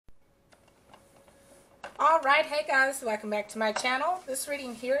Alright, hey guys, welcome back to my channel. This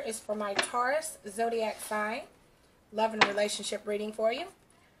reading here is for my Taurus zodiac sign. Love and relationship reading for you.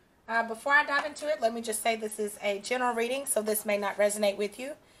 Before I dive into it, let me just say this is a general reading, so this may not resonate with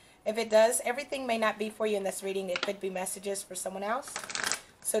you. If it does, everything may not be for you in this reading. It could be messages for someone else.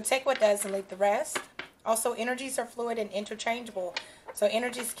 So take what does and leave the rest. Also, energies are fluid and interchangeable. So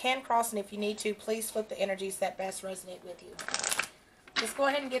energies can cross, and if you need to, please flip the energies that best resonate with you. Let's go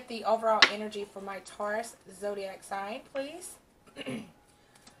ahead and get the overall energy for my Taurus zodiac sign, please.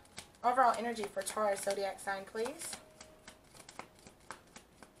 Overall energy for Taurus zodiac sign, please.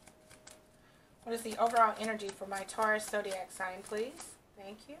 What is the overall energy for my Taurus zodiac sign, please?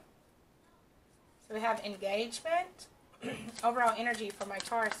 Thank you. So we have engagement. Overall energy for my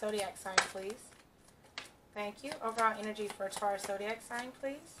Taurus zodiac sign, please. Thank you. Overall energy for Taurus zodiac sign,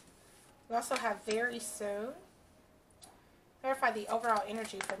 please. We also have very soon. Clarify the overall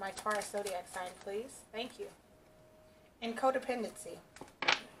energy for my Taurus zodiac sign, please. Thank you. And codependency.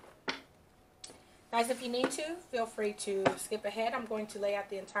 Guys, if you need to, feel free to skip ahead. I'm going to lay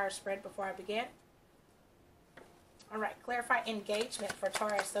out the entire spread before I begin. All right, clarify engagement for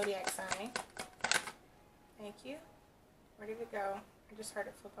Taurus zodiac sign. Thank you. Where did it go? I just heard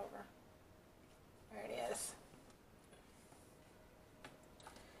it flip over. There it is.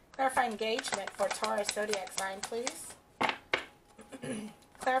 Clarify engagement for Taurus zodiac sign, please.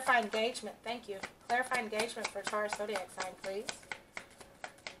 Clarify engagement. Thank you. Clarify engagement for Taurus zodiac sign, please.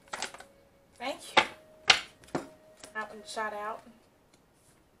 Thank you. That one shot out.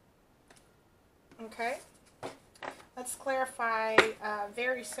 Okay. Let's clarify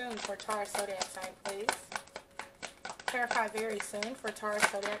very soon for Taurus zodiac sign, please. Clarify very soon for Taurus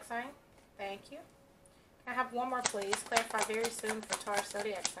zodiac sign. Thank you. Can I have one more, please? Clarify very soon for Taurus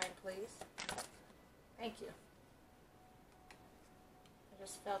zodiac sign, please. Thank you. I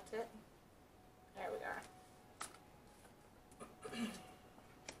just felt it. There we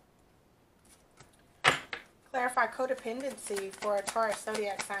are. Clarify codependency for a Taurus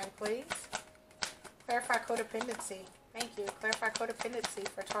zodiac sign, please. Clarify codependency. Thank you. Clarify codependency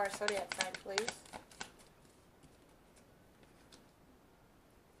for Taurus zodiac sign, please.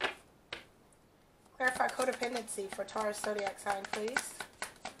 Clarify codependency for Taurus zodiac sign, please.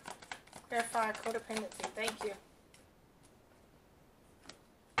 Clarify codependency. Thank you.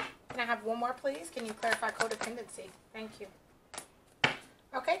 Can I have one more, please? Can you clarify codependency? Thank you.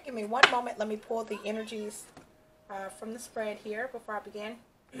 Okay, give me one moment. Let me pull the energies from the spread here before I begin.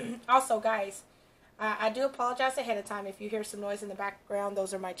 Also, guys, I do apologize ahead of time if you hear some noise in the background.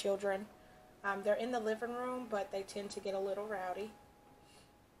 Those are my children. They're in the living room, but they tend to get a little rowdy.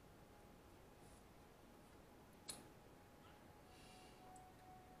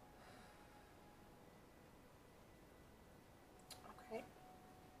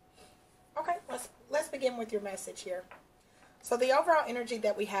 Okay, let's begin with your message here. So the overall energy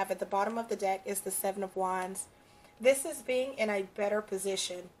that we have at the bottom of the deck is the Seven of Wands. This is being in a better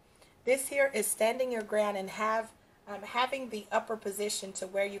position. This here is standing your ground and having the upper position to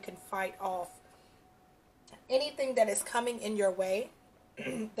where you can fight off anything that is coming in your way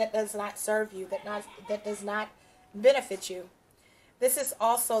that does not serve you, that does not benefit you. This is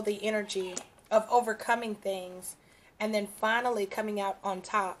also the energy of overcoming things and then finally coming out on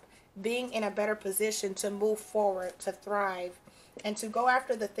top. Being in a better position to move forward, to thrive, and to go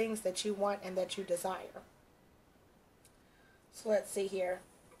after the things that you want and that you desire. So let's see here.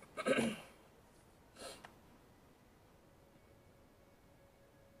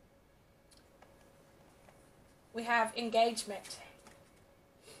 We have engagement.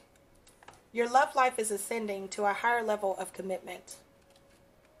 Your love life is ascending to a higher level of commitment.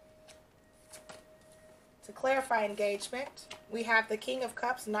 To clarify engagement, we have the King of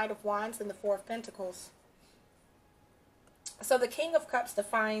Cups, Knight of Wands, and the Four of Pentacles. So the King of Cups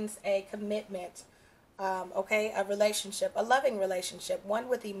defines a commitment, okay, a relationship, a loving relationship, one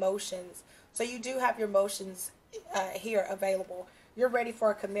with emotions. So you do have your emotions here available. You're ready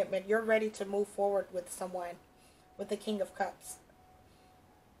for a commitment. You're ready to move forward with someone, with the King of Cups.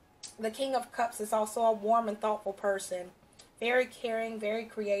 The King of Cups is also a warm and thoughtful person, very caring, very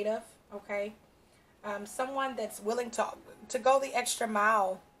creative, okay. Someone that's willing to go the extra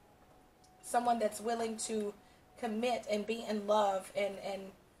mile. Someone that's willing to commit and be in love and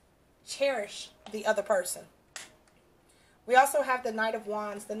cherish the other person. We also have the Knight of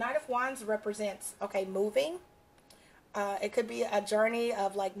Wands. The Knight of Wands represents, okay, moving. It could be a journey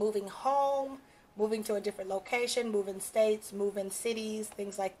of like moving home, moving to a different location, moving states, moving cities,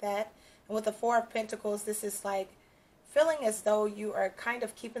 things like that. And with the Four of Pentacles, this is like feeling as though you are kind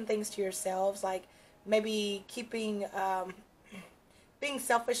of keeping things to yourselves, like maybe keeping, being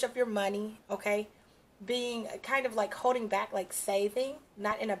selfish of your money, okay? being kind of like holding back, like saving,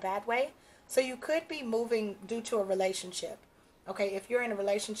 not in a bad way. So you could be moving due to a relationship. Okay, if you're in a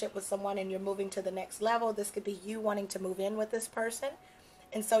relationship with someone and you're moving to the next level, this could be you wanting to move in with this person.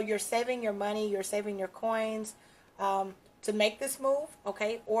 And so you're saving your money, you're saving your coins to make this move,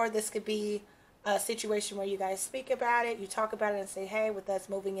 okay? Or this could be a situation where you guys speak about it, you talk about it and say, hey, with us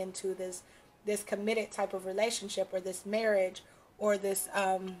moving into this committed type of relationship or this marriage or this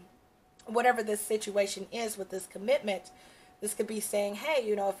whatever this situation is with this commitment, this could be saying, hey,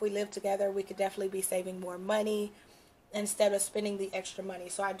 you know, if we live together, we could definitely be saving more money instead of spending the extra money.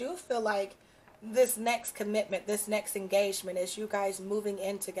 So I do feel like this next commitment, this next engagement is you guys moving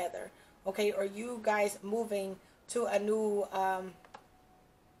in together, okay? Or you guys moving to a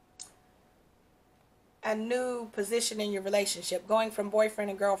new position in your relationship, going from boyfriend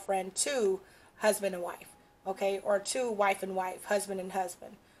and girlfriend to husband and wife, okay? Or to wife and wife, husband and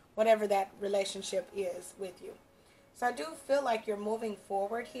husband, whatever that relationship is with you. So I do feel like you're moving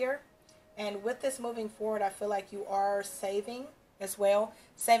forward here. And with this moving forward, I feel like you are saving as well.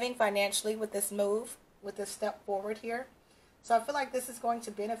 Saving financially with this move, with this step forward here. So I feel like this is going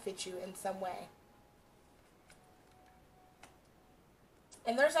to benefit you in some way.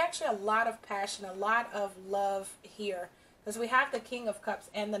 And there's actually a lot of passion, a lot of love here. Because we have the King of Cups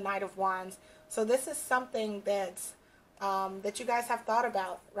and the Knight of Wands. So this is something that's that you guys have thought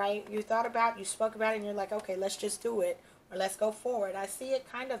about, right? You thought about, you spoke about it, and you're like, okay, let's just do it. Or let's go forward. I see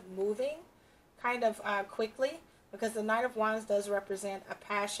it kind of moving, kind of quickly. Because the Knight of Wands does represent a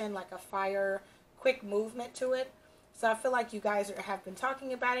passion, like a fire, quick movement to it. So I feel like you guys have been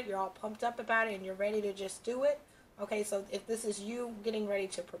talking about it. You're all pumped up about it, and you're ready to just do it. Okay, so if this is you getting ready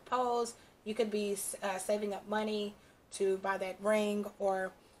to propose, you could be saving up money to buy that ring,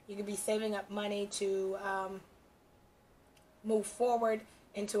 or you could be saving up money to move forward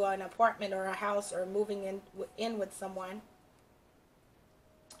into an apartment or a house, or moving in with someone.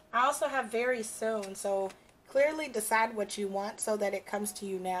 I also have very soon, so clearly decide what you want so that it comes to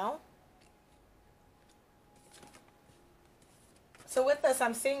you now. So with this,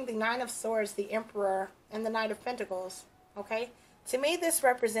 I'm seeing the Nine of Swords, the Emperor, and the Knight of Pentacles, okay? To me, this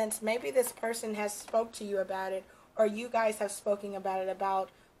represents maybe this person has spoke to you about it, or you guys have spoken about it, about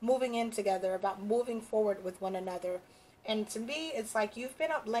moving in together, about moving forward with one another. And to me, it's like you've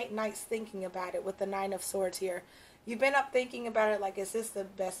been up late nights thinking about it with the Nine of Swords here. You've been up thinking about it like, is this the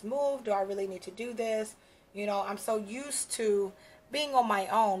best move? Do I really need to do this? You know, I'm so used to being on my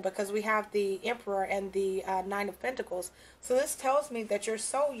own because we have the Emperor and the Nine of Pentacles. So this tells me that you're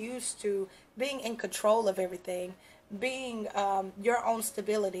so used to being in control of everything, being your own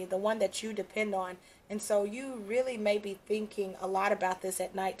stability, the one that you depend on. And so you really may be thinking a lot about this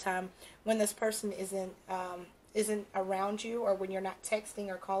at nighttime when this person isn't around you, or when you're not texting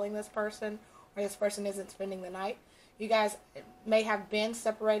or calling this person, or this person isn't spending the night. You guys may have been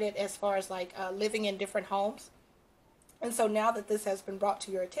separated as far as like living in different homes. And so now that this has been brought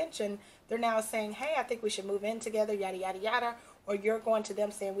to your attention, they're now saying, hey, I think we should move in together, yada, yada, yada. Or you're going to them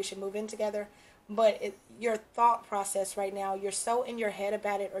saying we should move in together. But your thought process right now, you're so in your head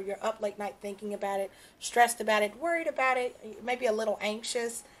about it, or you're up late night thinking about it, stressed about it, worried about it, maybe a little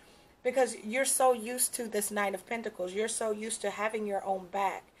anxious. Because you're so used to this Nine of Pentacles. You're so used to having your own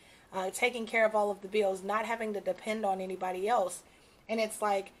back. Taking care of all of the bills, not having to depend on anybody else. And it's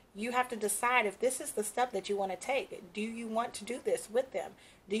like you have to decide if this is the step that you want to take. Do you want to do this with them?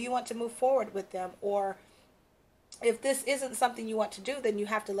 Do you want to move forward with them? Or if this isn't something you want to do, then you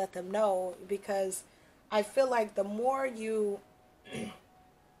have to let them know. Because I feel like the more you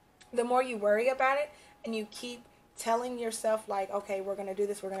worry about it, and you keep telling yourself like, okay, we're going to do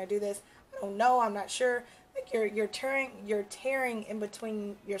this, we're going to do this, I don't know, I'm not sure. Like you're tearing in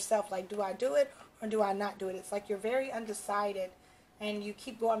between yourself, like, do I do it or do I not do it? It's like you're very undecided, and you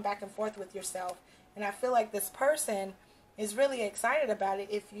keep going back and forth with yourself. And I feel like this person is really excited about it.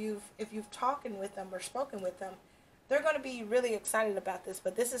 If you've talked with them or spoken with them, they're going to be really excited about this.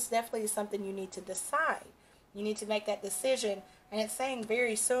 But this is definitely something you need to decide. You need to make that decision, and it's saying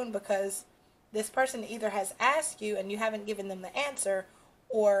very soon, because this person either has asked you and you haven't given them the answer,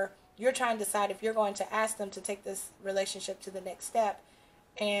 or you're trying to decide if you're going to ask them to take this relationship to the next step,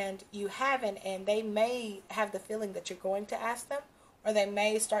 and you haven't, and they may have the feeling that you're going to ask them, or they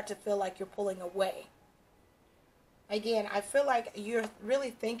may start to feel like you're pulling away. Again, I feel like you're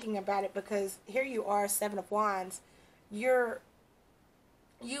really thinking about it, because here you are, Seven of Wands. You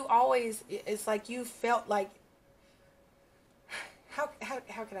always, it's like you felt like, how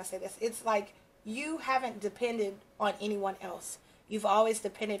can I say this? It's like you haven't depended on anyone else. You've always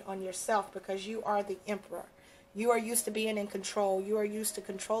depended on yourself, because you are the Emperor. You are used to being in control. You are used to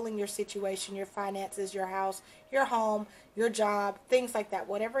controlling your situation, your finances, your house, your home, your job, things like that.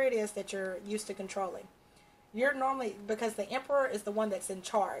 Whatever it is that you're used to controlling. You're normally, because the emperor is the one that's in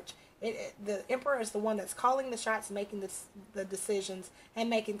charge. The emperor is the one that's calling the shots, making the decisions, and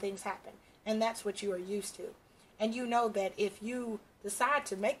making things happen. And that's what you are used to. And you know that if you decide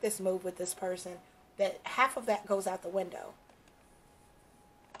to make this move with this person, that half of that goes out the window.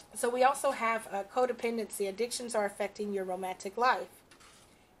 So we also have codependency. Addictions are affecting your romantic life.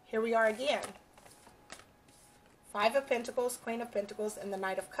 Here we are again. Five of Pentacles, Queen of Pentacles, and the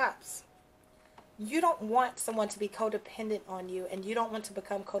Knight of Cups. You don't want someone to be codependent on you, and you don't want to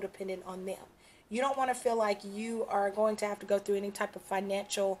become codependent on them. You don't want to feel like you are going to have to go through any type of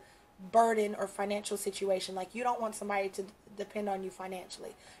financial burden or financial situation. Like, you don't want somebody to depend on you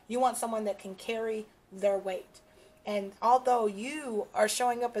financially. You want someone that can carry their weight. And although you are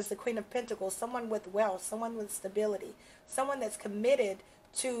showing up as the Queen of Pentacles, someone with wealth, someone with stability, someone that's committed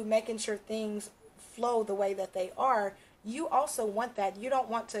to making sure things flow the way that they are, you also want that. You don't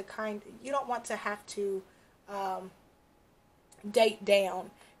want to have to date down.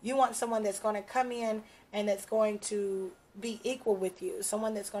 You want someone that's going to come in and that's going to be equal with you.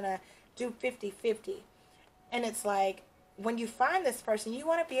 Someone that's going to do 50-50. And it's like, when you find this person, you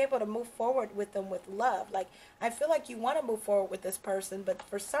want to be able to move forward with them with love. Like, I feel like you want to move forward with this person, but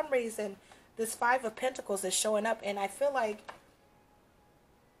for some reason, this Five of Pentacles is showing up, and I feel like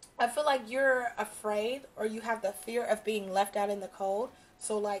you're afraid, or you have the fear of being left out in the cold.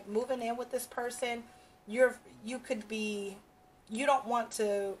 So, like, moving in with this person, you don't want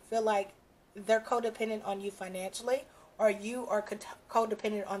to feel like they're codependent on you financially, or you are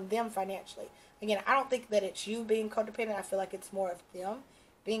codependent on them financially. Again, I don't think that it's you being codependent. I feel like it's more of them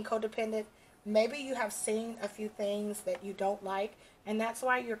being codependent. Maybe you have seen a few things that you don't like, and that's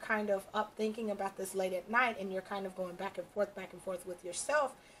why you're kind of up thinking about this late at night, and you're kind of going back and forth with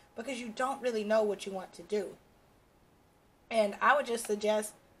yourself, because you don't really know what you want to do. And I would just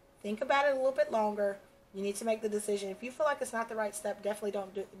suggest, think about it a little bit longer. You need to make the decision. If you feel like it's not the right step, definitely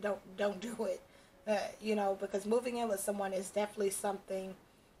don't do it. Because moving in with someone is definitely something.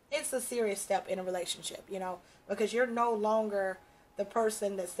 It's a serious step in a relationship, because you're no longer the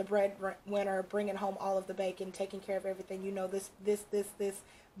person that's the breadwinner, bringing home all of the bacon, taking care of everything. This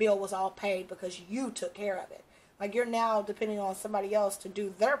bill was all paid because you took care of it. Like, you're now depending on somebody else to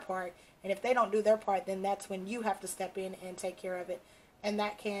do their part, and if they don't do their part, then that's when you have to step in and take care of it, and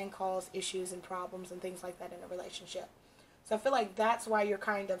that can cause issues and problems and things like that in a relationship. So I feel like that's why you're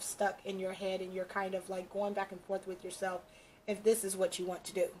kind of stuck in your head, and you're kind of like going back and forth with yourself if this is what you want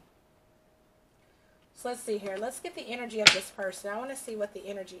to do. So let's see here. Let's get the energy of this person. I want to see what the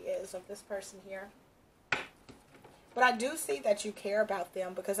energy is of this person here. But I do see that you care about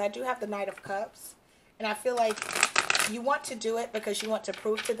them, because I do have the Knight of Cups. And I feel like you want to do it because you want to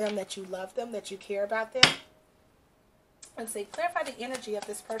prove to them that you love them, that you care about them. Let's see. Clarify the energy of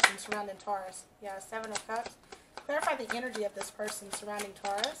this person surrounding Taurus. Yeah, Seven of Cups. Clarify the energy of this person surrounding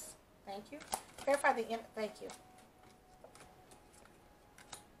Taurus. Thank you. Clarify the thank you.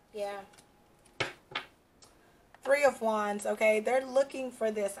 Yeah. Three of Wands. Okay, they're looking for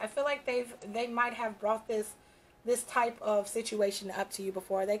this. I feel like they might have brought this type of situation up to you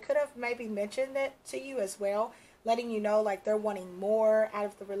before. They could have maybe mentioned it to you as well, letting you know like they're wanting more out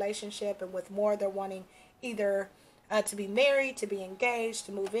of the relationship, and with more they're wanting either to be married, to be engaged,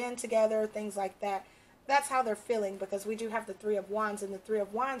 to move in together, things like that. That's how they're feeling, because we do have the Three of Wands, and the Three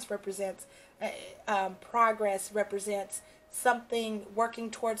of Wands represents progress, represents something,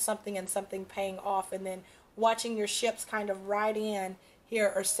 working towards something and something paying off, and then watching your ships kind of ride in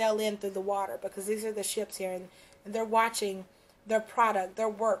here or sail in through the water, because these are the ships here, and they're watching their product, their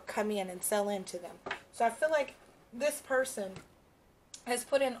work come in and sell into them. So I feel like this person has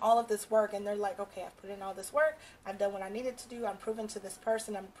put in all of this work, and they're like, okay, I've put in all this work, I've done what I needed to do, I'm proving to this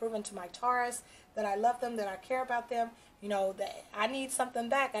person, I'm proving to my Taurus that I love them, that I care about them, that I need something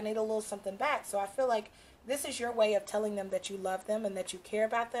back, I need a little something back. So I feel like this is your way of telling them that you love them and that you care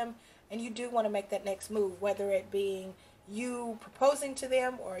about them, and you do want to make that next move, whether it being you proposing to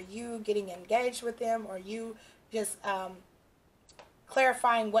them, or you getting engaged with them, or you just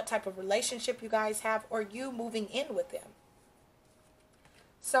clarifying what type of relationship you guys have, or you moving in with them.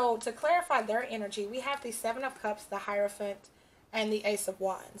 So to clarify their energy, we have the Seven of Cups, the Hierophant, and the Ace of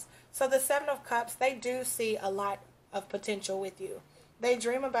Wands. So the Seven of Cups, they do see a lot of potential with you. They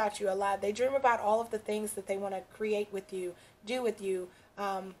dream about you a lot. They dream about all of the things that they want to create with you, do with you.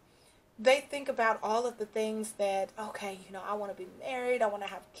 they think about all of the things that, okay, I want to be married, I want to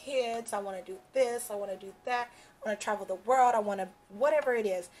have kids, I want to do this, I want to do that, I want to travel the world, I want to, whatever it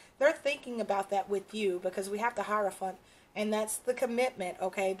is. They're thinking about that with you because we have the Hierophant, and that's the commitment,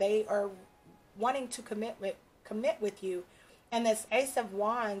 okay? They are wanting to commit with you. And this Ace of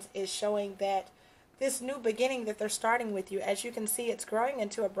Wands is showing that this new beginning that they're starting with you, as you can see, it's growing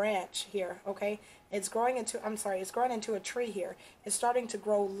into a branch here, okay? It's growing into a tree here. It's starting to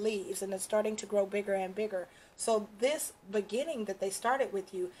grow leaves, and it's starting to grow bigger and bigger. So this beginning that they started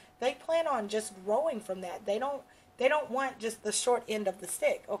with you, they plan on just growing from that. They don't want just the short end of the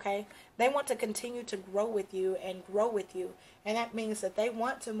stick, okay? They want to continue to grow with you and grow with you. And that means that they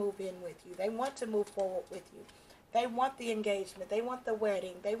want to move in with you. They want to move forward with you. They want the engagement. They want the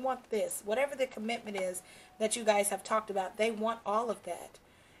wedding. They want this. Whatever the commitment is that you guys have talked about, they want all of that.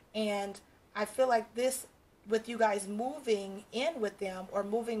 And I feel like this, with you guys moving in with them or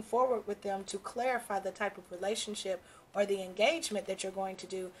moving forward with them to clarify the type of relationship or the engagement that you're going to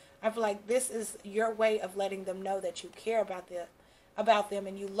do, I feel like this is your way of letting them know that you care about them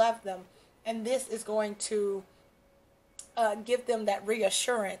and you love them. And this is going to give them that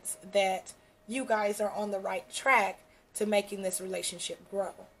reassurance that you guys are on the right track to making this relationship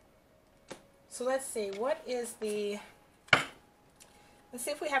grow. So let's see, let's see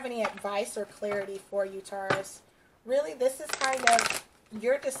if we have any advice or clarity for you, Taurus. Really, this is kind of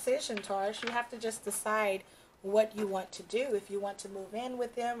your decision, Taurus. You have to just decide what you want to do. If you want to move in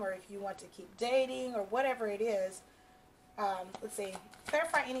with them, or if you want to keep dating, or whatever it is. Let's see,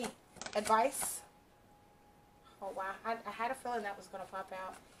 clarify any advice. Oh wow, I had a feeling that was going to pop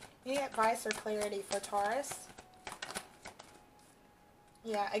out. Any advice or clarity for Taurus?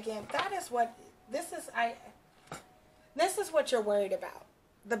 Yeah, again, that is what this is what you're worried about.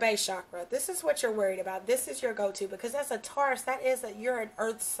 The base chakra. This is what you're worried about. This is your go-to, because as a Taurus, you're an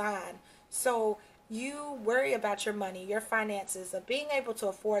earth sign. So you worry about your money, your finances, of being able to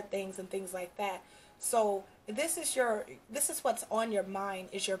afford things and things like that. So this is what's on your mind,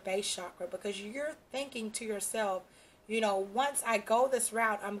 is your base chakra, because you're thinking to yourself, once I go this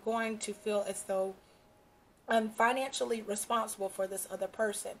route, I'm going to feel as though I'm financially responsible for this other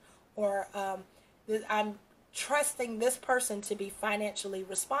person, or I'm trusting this person to be financially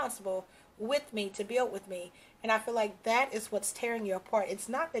responsible with me, to build with me. And I feel like that is what's tearing you apart. It's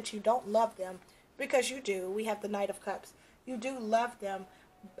not that you don't love them, because you do. We have the Knight of Cups. You do love them,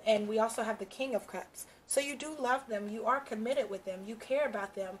 and we also have the King of Cups. So you do love them. You are committed with them. You care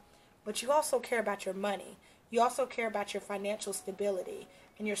about them, but you also care about your money. You also care about your financial stability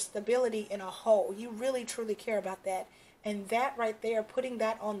and your stability in a whole. You really, truly care about that. And that right there, putting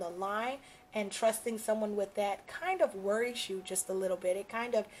that on the line and trusting someone with that, kind of worries you just a little bit. It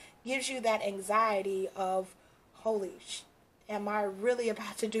kind of gives you that anxiety of, am I really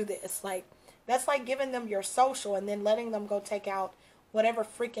about to do this? Like, that's like giving them your social and then letting them go take out whatever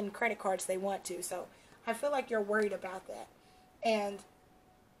freaking credit cards they want to. So I feel like you're worried about that. And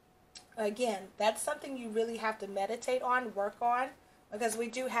again, that's something you really have to meditate on, work on, because we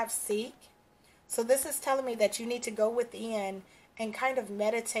do have seek. So this is telling me that you need to go within and kind of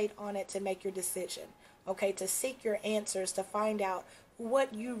meditate on it to make your decision. Okay, to seek your answers, to find out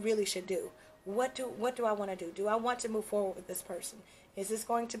what you really should do. What do I want to do? Do I want to move forward with this person? Is this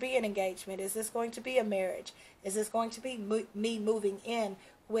going to be an engagement? Is this going to be a marriage? Is this going to be me moving in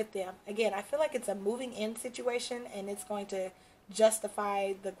with them? Again, I feel like it's a moving in situation, and it's going to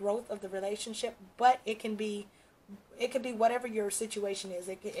justify the growth of the relationship, but it can be whatever your situation is.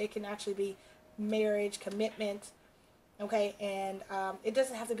 It can actually be marriage, commitment, okay, and it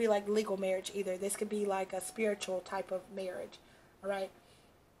doesn't have to be like legal marriage either. This could be like a spiritual type of marriage, all right?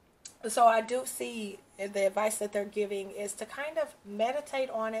 So I do see the advice that they're giving is to kind of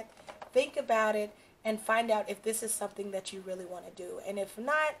meditate on it, think about it, and find out if this is something that you really want to do. And if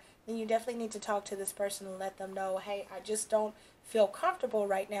not, then you definitely need to talk to this person and let them know, hey, I just don't feel comfortable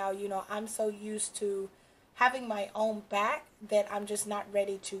right now. I'm so used to having my own back that I'm just not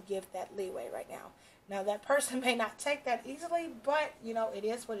ready to give that leeway right now. Now, that person may not take that easily, but, it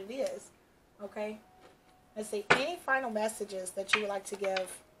is what it is. Okay? Let's see. Any final messages that you would like to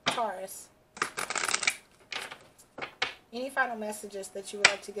give Taurus? Any final messages that you would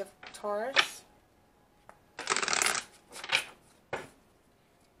like to give Taurus?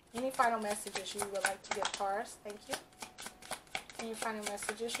 Any final messages you would like to give Taurus? Thank you. Any final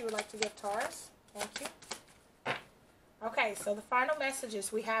messages you would like to give Taurus? Thank you. Okay, so the final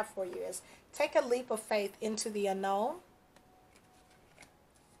messages we have for you is take a leap of faith into the unknown.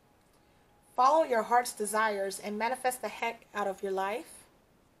 Follow your heart's desires and manifest the heck out of your life.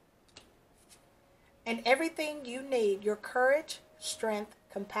 And everything you need, your courage, strength,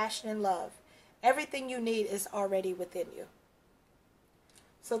 compassion, and love. Everything you need is already within you.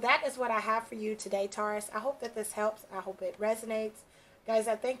 So that is what I have for you today, Taurus. I hope that this helps. I hope it resonates. Guys,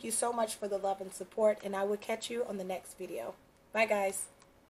 I thank you so much for the love and support, and I will catch you on the next video. Bye, guys.